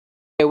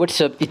Hey,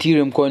 what's up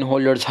Ethereum coin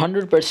holders?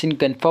 100%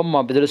 confirm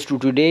my brothers to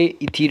today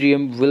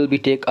Ethereum will be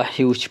take a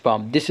huge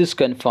pump. This is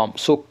confirmed,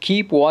 so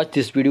keep watch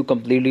this video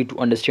completely to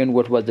understand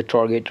what was the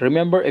target.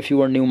 Remember, if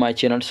you are new my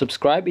channel,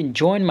 subscribe and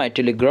join my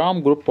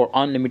telegram group for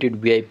unlimited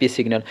VIP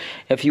signal.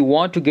 If you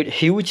want to get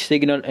huge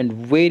signal and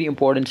very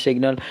important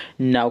signal,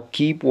 now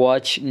keep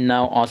watch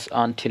now us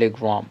on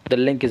telegram. The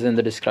link is in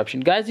the description.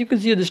 Guys, you can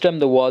see this time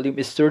the volume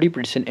is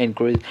 30%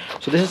 increase,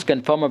 so this is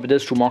confirmed my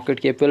brothers to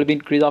market cap will be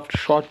increased after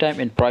short time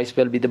and price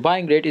will be the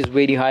buying rate is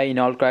very high in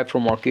all crypto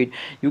market.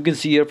 You can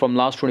see here from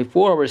last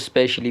 24 hours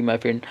especially, my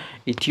friend,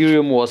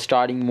 Ethereum was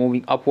starting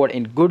moving upward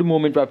in good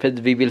movement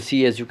profits. We will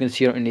see, as you can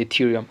see here in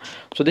Ethereum.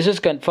 So this is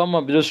confirmed my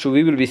brothers, so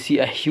we will be see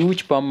a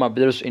huge pump my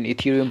brothers in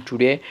Ethereum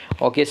today.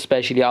 Okay,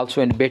 especially also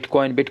in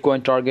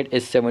Bitcoin target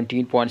is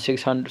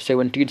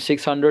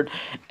 17,600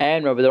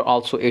 and my brother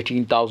also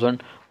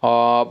 18,000.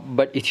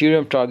 But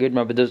Ethereum target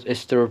my brothers is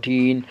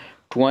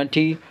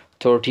 1320,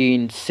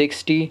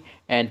 1360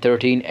 and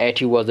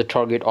 1380 was the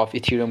target of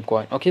Ethereum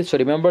coin. Okay, so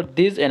remember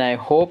this, and I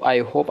hope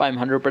I'm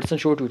 100%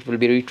 sure it will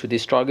be reached to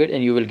this target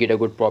and you will get a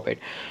good profit.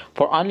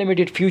 For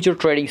unlimited future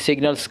trading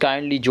signals,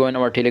 kindly join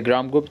our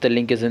telegram group. The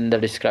link is in the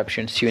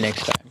description. See you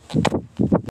next time.